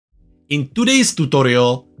In today's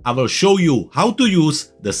tutorial, I will show you how to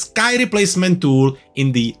use the sky replacement tool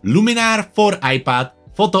in the Luminar for iPad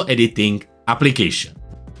photo editing application.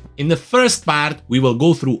 In the first part, we will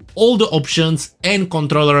go through all the options and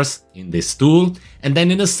controllers in this tool, and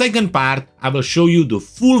then in the second part, I will show you the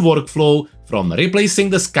full workflow from replacing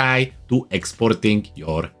the sky to exporting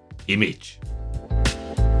your image.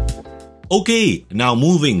 Okay, now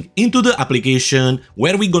moving into the application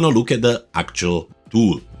where we're gonna look at the actual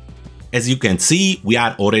tool. As you can see, we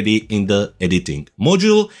are already in the editing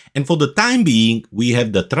module, and for the time being, we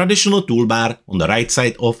have the traditional toolbar on the right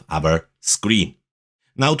side of our screen.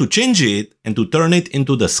 Now to change it and to turn it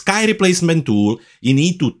into the sky replacement tool, you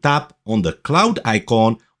need to tap on the cloud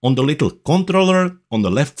icon on the little controller on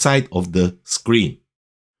the left side of the screen.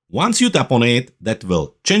 Once you tap on it, that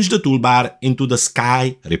will change the toolbar into the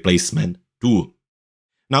sky replacement tool.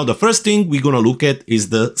 Now the first thing we're gonna look at is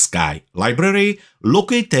the sky library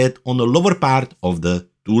located on the lower part of the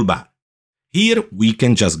toolbar. Here we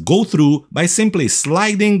can just go through by simply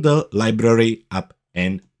sliding the library up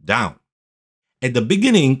and down. At the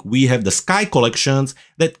beginning we have the sky collections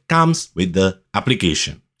that comes with the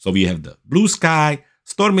application. So we have the blue sky,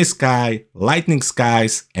 stormy sky, lightning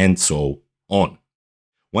skies, and so on.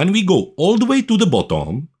 When we go all the way to the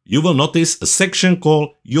bottom, you will notice a section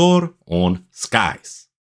called Your Own Skies.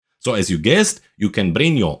 So as you guessed, you can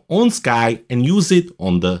bring your own sky and use it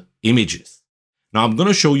on the images. Now I'm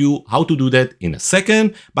gonna show you how to do that in a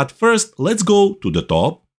second, but first let's go to the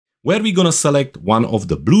top where we're gonna select one of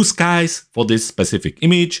the blue skies for this specific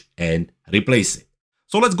image and replace it.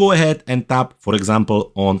 So let's go ahead and tap, for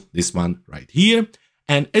example, on this one right here.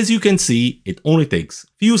 And as you can see, it only takes a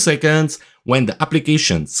few seconds when the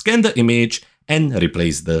application scans the image and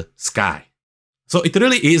replace the sky. So it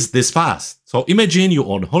really is this fast. So imagine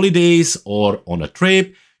you're on holidays or on a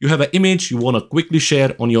trip, you have an image you want to quickly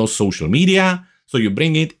share on your social media. So you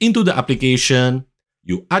bring it into the application,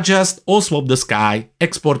 you adjust or swap the sky,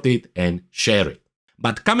 export it and share it.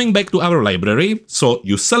 But coming back to our library, so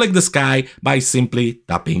you select the sky by simply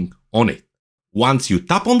tapping on it. Once you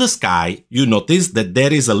tap on the sky, you notice that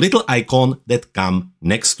there is a little icon that comes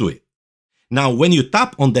next to it. Now when you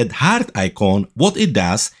tap on that heart icon, what it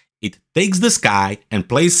does, it takes the sky and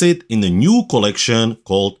places it in a new collection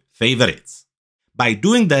called Favorites. By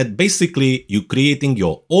doing that, basically you're creating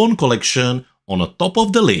your own collection on the top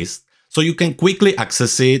of the list so you can quickly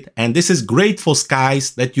access it, and this is great for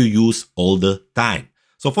skies that you use all the time.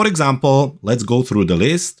 So for example, let's go through the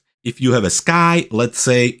list. If you have a sky, let's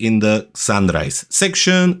say in the sunrise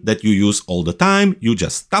section that you use all the time, you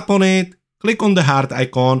just tap on it, click on the heart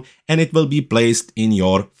icon, and it will be placed in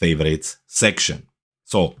your favorites section.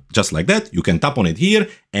 So just like that, you can tap on it here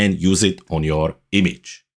and use it on your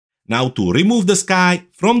image. Now to remove the sky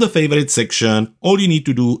from the favorite section, all you need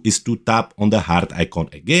to do is to tap on the heart icon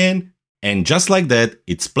again. And just like that,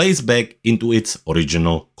 it's placed back into its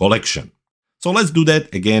original collection. So let's do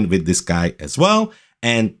that again with this sky as well.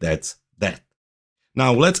 And that's that.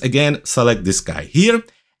 Now let's again select this sky here.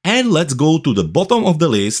 And let's go to the bottom of the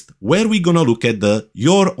list where we're gonna look at the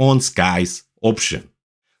Your Own Skies option.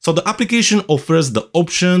 So the application offers the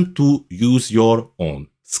option to use your own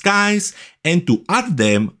skies, and to add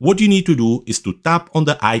them, what you need to do is to tap on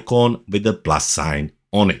the icon with the plus sign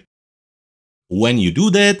on it. When you do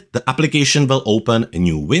that, the application will open a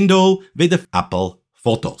new window with the Apple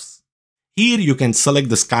Photos. Here you can select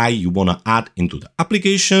the sky you want to add into the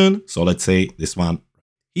application. So let's say this one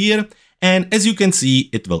here. And as you can see,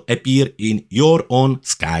 it will appear in Your Own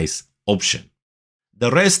Skies option. The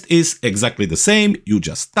rest is exactly the same, you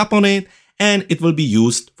just tap on it and it will be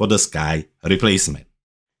used for the sky replacement.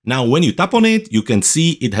 Now when you tap on it, you can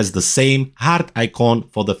see it has the same heart icon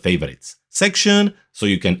for the favorites section, so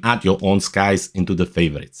you can add your own skies into the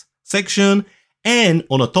favorites section, and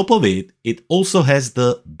on the top of it, it also has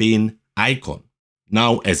the bin icon.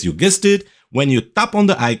 Now as you guessed it, when you tap on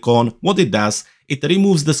the icon, what it does, it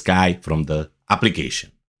removes the sky from the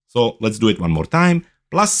application. So let's do it one more time,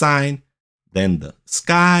 plus sign, then the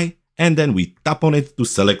sky, and then we tap on it to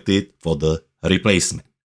select it for the replacement.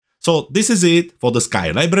 So this is it for the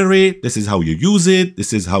sky library. This is how you use it.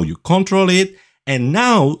 This is how you control it. And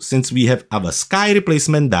now, since we have our sky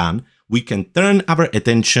replacement done, we can turn our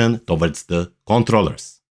attention towards the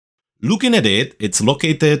controllers. Looking at it, it's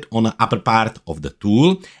located on the upper part of the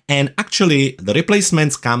tool, and actually the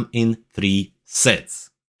replacements come in 3 sets.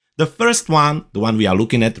 The first one, the one we are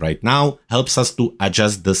looking at right now, helps us to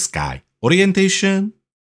adjust the sky orientation.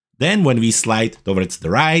 Then when we slide towards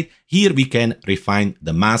the right, here we can refine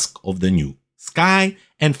the mask of the new sky.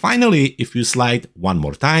 And finally, if you slide one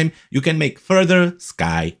more time, you can make further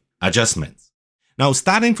sky adjustments. Now,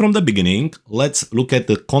 starting from the beginning, let's look at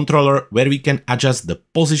the controller where we can adjust the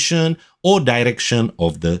position or direction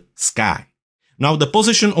of the sky. Now, the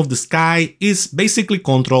position of the sky is basically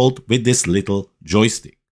controlled with this little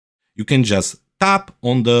joystick. You can just tap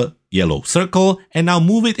on the yellow circle and now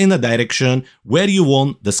move it in the direction where you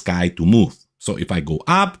want the sky to move. So if I go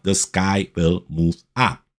up, the sky will move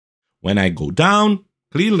up. When I go down,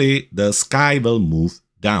 clearly the sky will move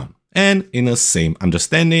down. And in the same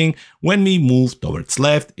understanding, when we move towards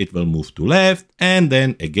left, it will move to left. And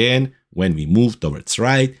then again, when we move towards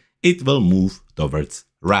right, it will move towards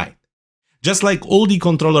right. Just like all the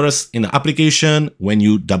controllers in the application, when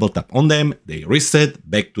you double tap on them, they reset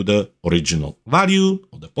back to the original value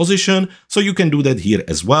or the position. So you can do that here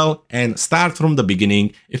as well and start from the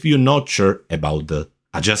beginning if you're not sure about the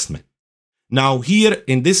adjustment. Now here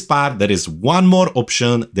in this part, there is one more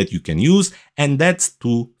option that you can use, and that's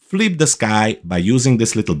to flip the sky by using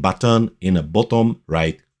this little button in the bottom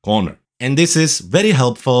right corner. And this is very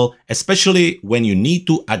helpful, especially when you need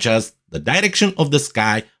to adjust the direction of the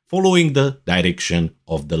sky following the direction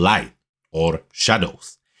of the light or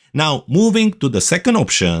shadows. Now moving to the second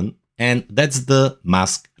option, and that's the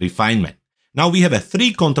mask refinement. Now we have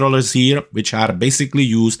three controllers here, which are basically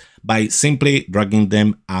used by simply dragging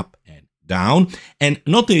them up and down. And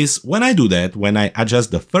notice when I do that, when I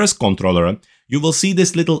adjust the first controller, you will see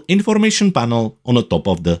this little information panel on the top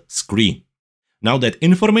of the screen. Now that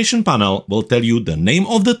information panel will tell you the name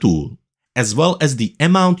of the tool as well as the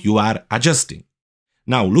amount you are adjusting.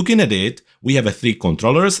 Now looking at it, we have three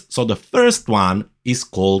controllers. So the first one is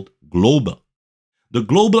called global. The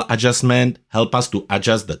global adjustment helps us to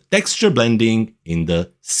adjust the texture blending in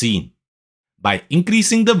the scene. By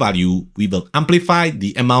increasing the value, we will amplify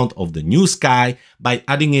the amount of the new sky by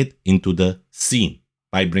adding it into the scene.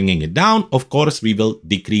 By bringing it down, of course, we will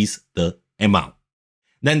decrease the amount.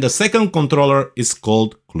 Then the second controller is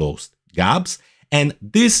called closed gaps, and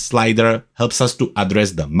this slider helps us to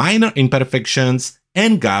address the minor imperfections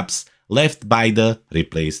and gaps left by the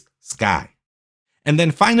replaced sky. And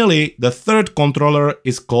then finally, the third controller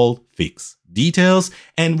is called Fix Details,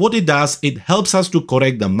 and what it does, it helps us to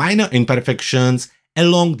correct the minor imperfections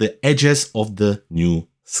along the edges of the new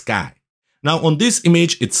sky. Now on this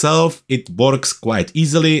image itself, it works quite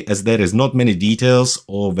easily as there is not many details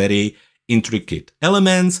or very intricate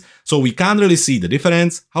elements, so we can't really see the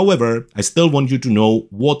difference. However, I still want you to know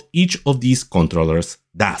what each of these controllers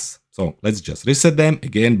does. So let's just reset them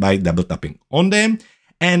again by double tapping on them.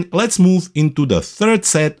 And let's move into the third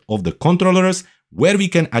set of the controllers where we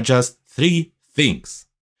can adjust three things.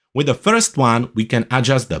 With the first one, we can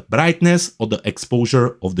adjust the brightness or the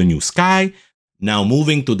exposure of the new sky. Now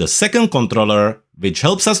moving to the second controller, which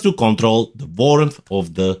helps us to control the warmth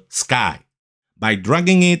of the sky. By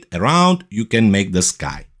dragging it around, you can make the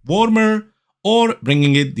sky warmer, or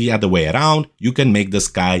bringing it the other way around, you can make the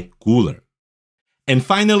sky cooler. And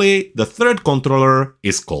finally, the third controller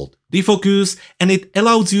is called defocus, and it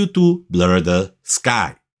allows you to blur the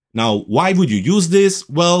sky. Now, why would you use this?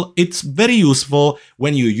 Well, it's very useful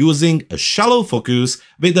when you're using a shallow focus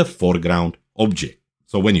with a foreground object.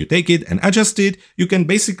 So when you take it and adjust it, you can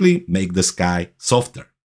basically make the sky softer.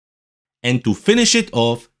 And to finish it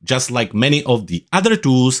off, just like many of the other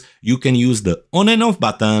tools, you can use the on and off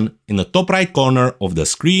button in the top right corner of the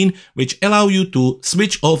screen, which allow you to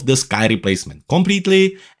switch off the sky replacement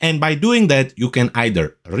completely. And by doing that, you can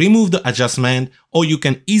either remove the adjustment or you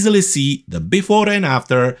can easily see the before and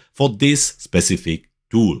after for this specific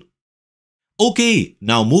tool. Okay,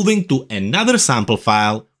 now moving to another sample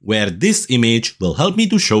file where this image will help me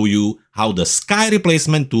to show you how the sky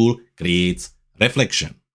replacement tool creates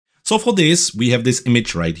reflection. So for this, we have this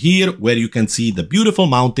image right here where you can see the beautiful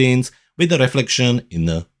mountains with the reflection in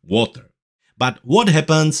the water. But what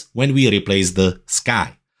happens when we replace the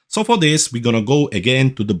sky? So for this, we're gonna go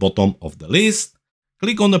again to the bottom of the list,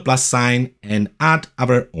 click on the plus sign and add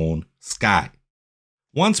our own sky.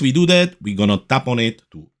 Once we do that, we're gonna tap on it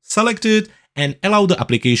to select it and allow the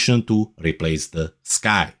application to replace the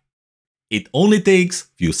sky. It only takes a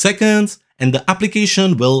few seconds and the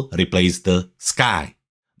application will replace the sky.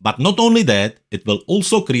 But not only that, it will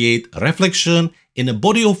also create a reflection in a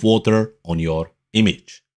body of water on your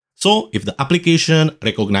image. So if the application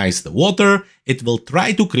recognizes the water, it will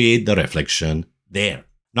try to create the reflection there.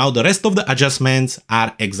 Now the rest of the adjustments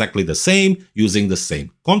are exactly the same using the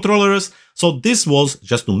same controllers. So this was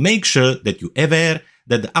just to make sure that you're aware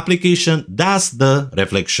that the application does the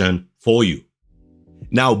reflection for you.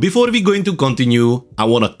 Now, before we going to continue, I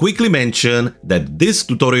want to quickly mention that this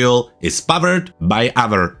tutorial is powered by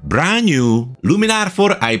our brand new Luminar for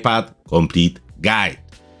iPad Complete Guide.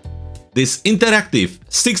 This interactive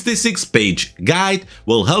 66-page guide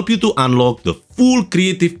will help you to unlock the full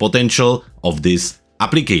creative potential of this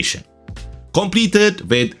application. Completed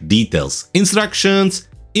with details, instructions,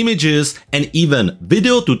 images, and even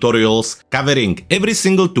video tutorials covering every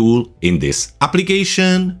single tool in this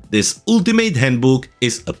application, this ultimate handbook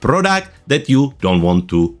is a product that you don't want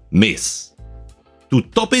to miss. To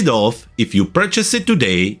top it off, if you purchase it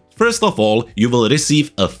today, first of all, you will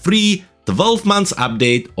receive a free 12 months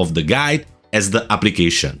update of the guide as the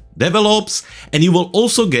application develops, and you will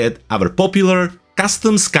also get our popular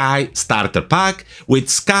custom Sky starter pack with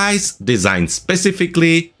skies designed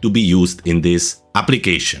specifically to be used in this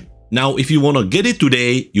application. Now, if you want to get it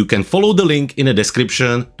today, you can follow the link in the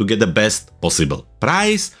description to get the best possible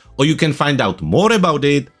price, or you can find out more about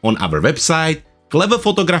it on our website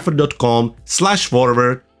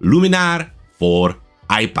cleverphotographer.com/Luminar for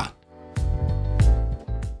iPad.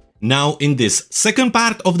 Now, in this second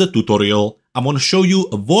part of the tutorial, I want to show you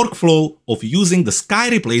a workflow of using the sky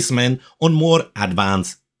replacement on more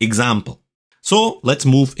advanced example. So let's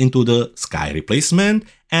move into the sky replacement,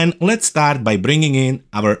 and let's start by bringing in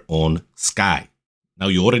our own sky. Now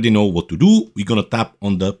you already know what to do. We're gonna tap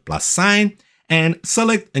on the plus sign and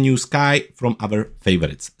select a new sky from our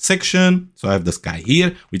favorites section. So I have the sky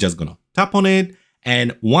here. We're just gonna tap on it,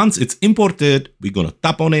 and once it's imported, we're gonna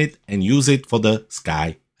tap on it and use it for the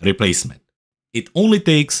sky replacement. It only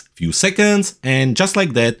takes a few seconds, and just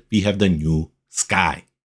like that, we have the new sky.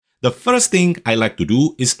 The first thing I like to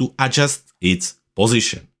do is to adjust its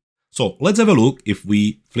position. So let's have a look. If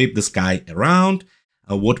we flip the sky around,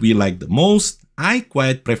 what we like the most, I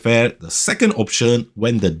quite prefer the second option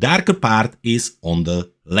when the darker part is on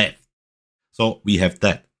the left. So we have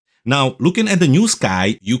that. Now, looking at the new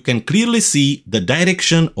sky, you can clearly see the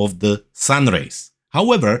direction of the sun rays.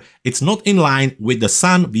 However, it's not in line with the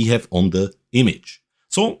sun we have on the image.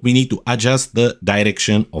 So we need to adjust the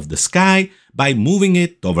direction of the sky by moving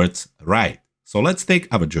it towards right. So let's take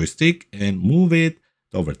our joystick and move it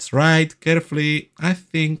towards right carefully, I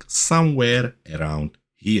think somewhere around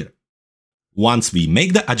here. Once we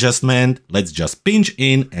make the adjustment, let's just pinch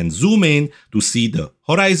in and zoom in to see the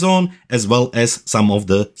horizon as well as some of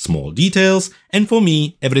the small details. And for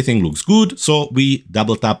me, everything looks good. So we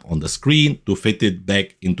double tap on the screen to fit it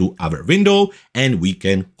back into our window and we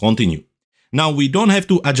can continue. Now we don't have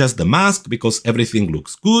to adjust the mask because everything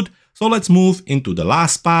looks good. So let's move into the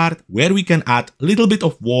last part where we can add a little bit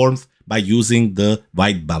of warmth by using the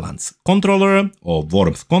white balance controller or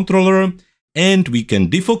warmth controller. And we can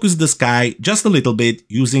defocus the sky just a little bit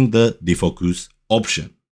using the defocus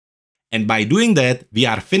option. And by doing that, we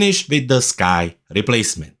are finished with the sky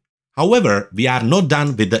replacement. However, we are not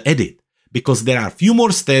done with the edit because there are a few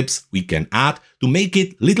more steps we can add to make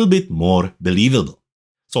it a little bit more believable.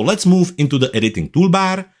 So let's move into the editing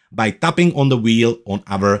toolbar by tapping on the wheel on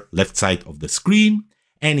our left side of the screen.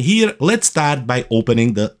 And here, let's start by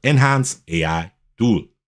opening the Enhance AI tool.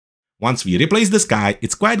 Once we replace the sky,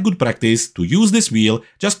 it's quite good practice to use this wheel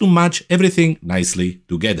just to match everything nicely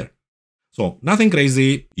together. So nothing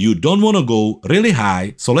crazy, you don't want to go really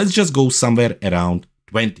high, so let's just go somewhere around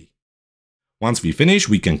 20. Once we finish,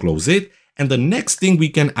 we can close it, and the next thing we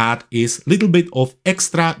can add is a little bit of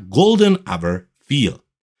extra golden hour feel.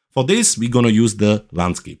 For this, we're gonna use the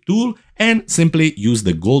landscape tool and simply use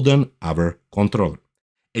the golden hour controller.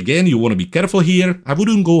 Again, you want to be careful here, I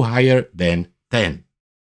wouldn't go higher than 10.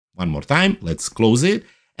 One more time, let's close it.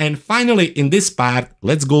 And finally, in this part,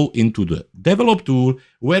 let's go into the develop tool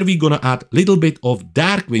where we're gonna add a little bit of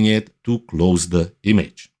dark vignette to close the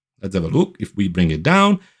image. Let's have a look. If we bring it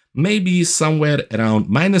down, maybe somewhere around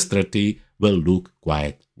 -30 will look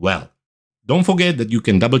quite well. Don't forget that you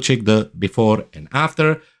can double check the before and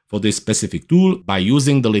after for this specific tool by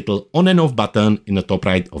using the little on and off button in the top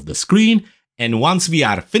right of the screen. And once we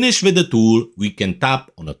are finished with the tool, we can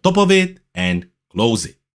tap on the top of it and close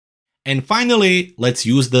it. And finally, let's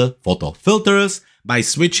use the photo filters by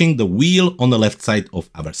switching the wheel on the left side of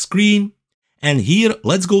our screen. And here,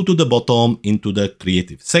 let's go to the bottom into the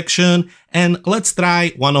creative section and let's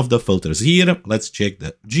try one of the filters here. Let's check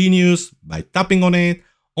the Genius by tapping on it,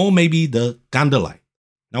 or maybe the Candlelight.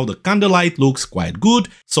 Now the Candlelight looks quite good.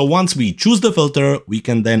 So once we choose the filter, we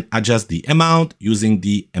can then adjust the amount using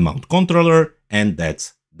the amount controller, and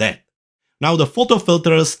that's that. Now the photo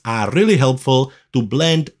filters are really helpful to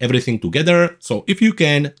blend everything together. So if you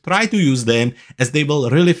can, try to use them as they will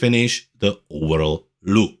really finish the overall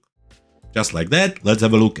look. Just like that, let's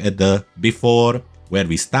have a look at the before where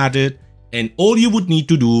we started. And all you would need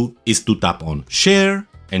to do is to tap on share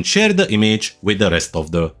and share the image with the rest of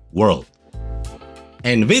the world.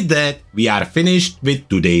 And with that, we are finished with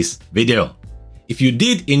today's video. If you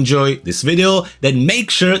did enjoy this video, then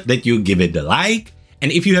make sure that you give it a like.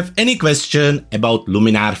 And if you have any question about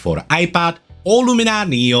Luminar for iPad or Luminar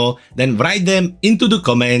Neo, then write them into the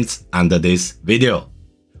comments under this video.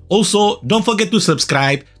 Also, don't forget to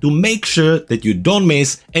subscribe to make sure that you don't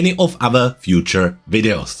miss any of our future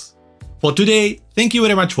videos. For today, thank you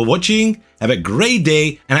very much for watching, have a great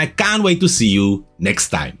day, and I can't wait to see you next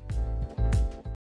time.